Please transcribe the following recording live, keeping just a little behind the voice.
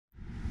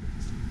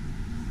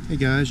Hey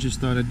guys, just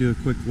thought I'd do a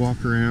quick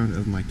walk around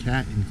of my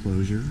cat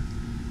enclosure.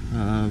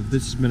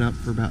 This has been up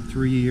for about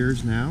 3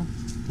 years now,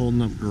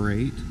 holding up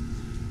great,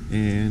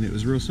 and it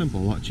was real simple,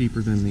 a lot cheaper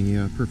than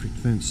the Perfect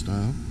Fence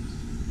style.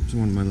 It's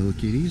one of my little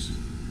kitties.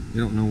 They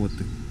don't know what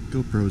the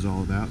GoPro's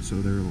all about, so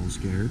they're a little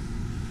scared.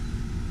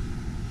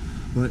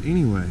 But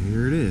anyway,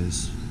 here it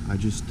is. I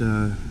just,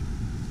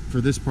 for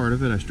this part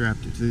of it, I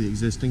strapped it to the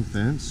existing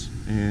fence,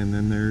 and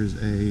then there's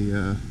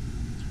a,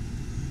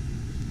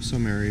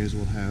 some areas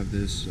will have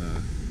this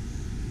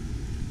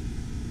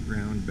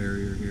ground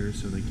barrier here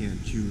so they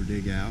can't chew or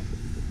dig out.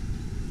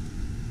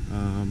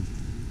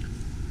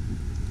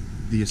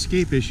 The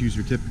escape issues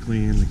are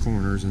typically in the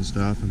corners and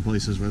stuff, and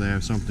places where they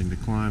have something to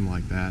climb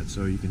like that.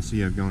 So you can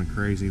see I've gone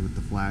crazy with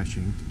the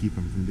flashing to keep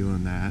them from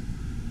doing that.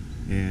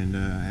 And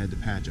I had to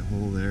patch a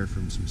hole there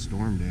from some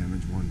storm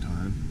damage one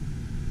time.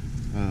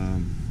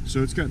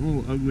 So it's gotten a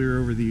little uglier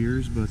over the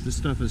years, but this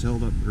stuff has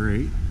held up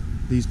great.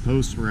 These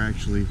posts were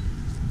actually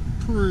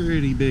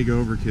pretty big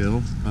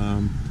overkill.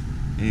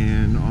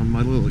 And on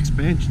my little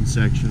expansion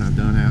section I've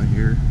done out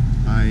here,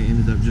 I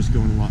ended up just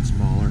going a lot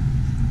smaller.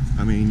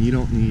 I mean, you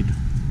don't need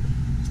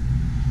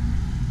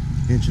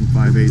 1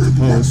 5/8 of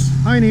posts.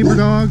 Hi neighbor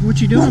dog, what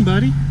you doing,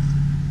 buddy?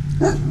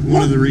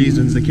 One of the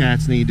reasons the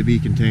cats need to be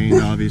contained,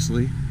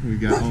 obviously.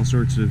 We've got all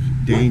sorts of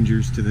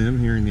dangers to them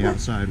here in the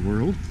outside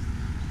world.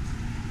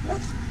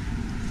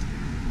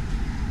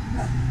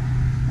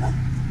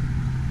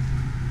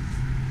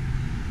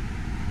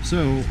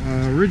 So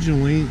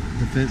originally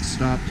the fence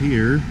stopped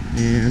here,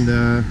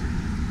 and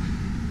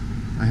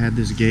I had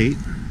this gate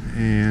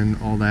and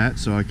all that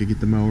so I could get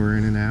the mower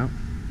in and out.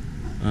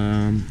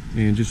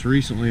 And just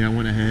recently I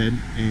went ahead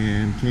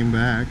and came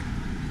back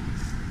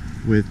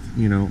with,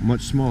 you know,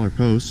 much smaller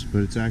posts,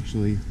 but it's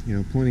actually, you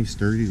know, plenty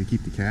sturdy to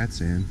keep the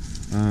cats in.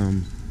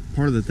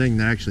 Part of the thing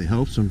that actually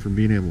helps them from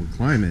being able to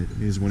climb it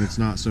is when it's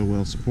not so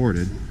well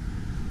supported.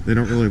 They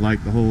don't really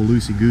like the whole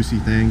loosey-goosey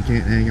thing,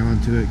 can't hang on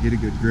to it, get a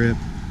good grip.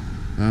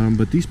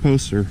 But these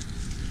posts are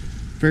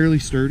fairly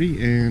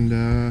sturdy, and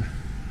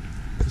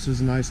this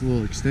is a nice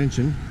little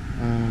extension.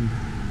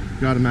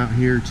 Got them out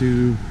here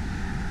to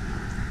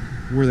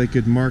where they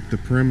could mark the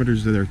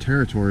perimeters of their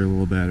territory a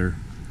little better.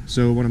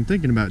 So what I'm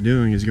thinking about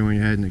doing is going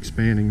ahead and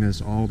expanding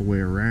this all the way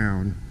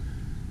around,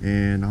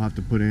 and I'll have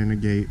to put in a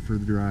gate for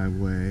the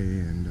driveway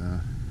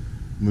and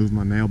move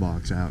my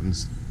mailbox out and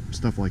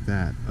stuff like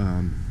that.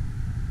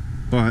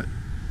 But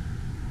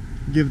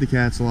give the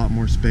cats a lot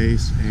more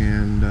space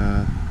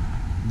and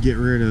get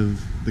rid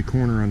of the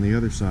corner on the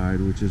other side,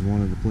 which is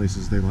one of the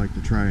places they like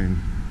to try and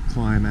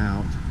climb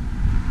out.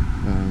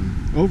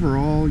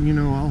 Overall, you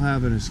know, I'll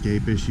have an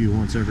escape issue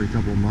once every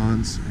couple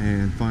months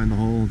and find the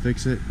hole and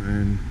fix it,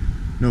 and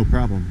no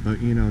problem.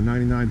 But you know,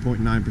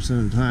 99.9%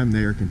 of the time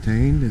they are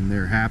contained and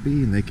they're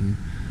happy and they can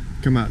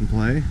come out and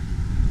play.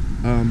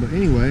 But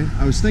anyway,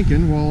 I was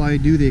thinking while I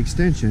do the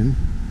extension,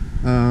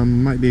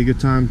 might be a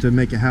good time to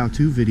make a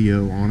how-to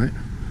video on it,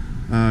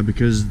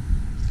 because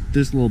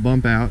this little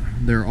bump out,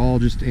 they're all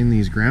just in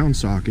these ground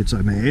sockets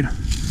I made.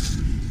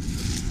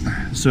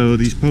 So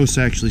these posts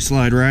actually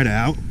slide right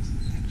out.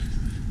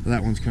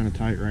 That one's kind of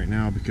tight right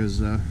now because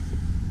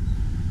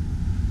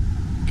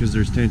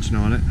there's tension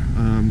on it,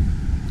 and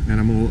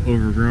I'm a little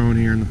overgrown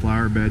here in the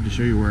flower bed to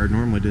show you where I'd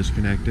normally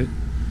disconnect it.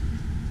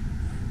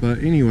 But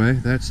anyway,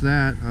 that's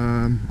that.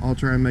 I'll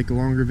try and make a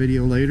longer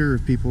video later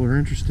if people are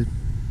interested.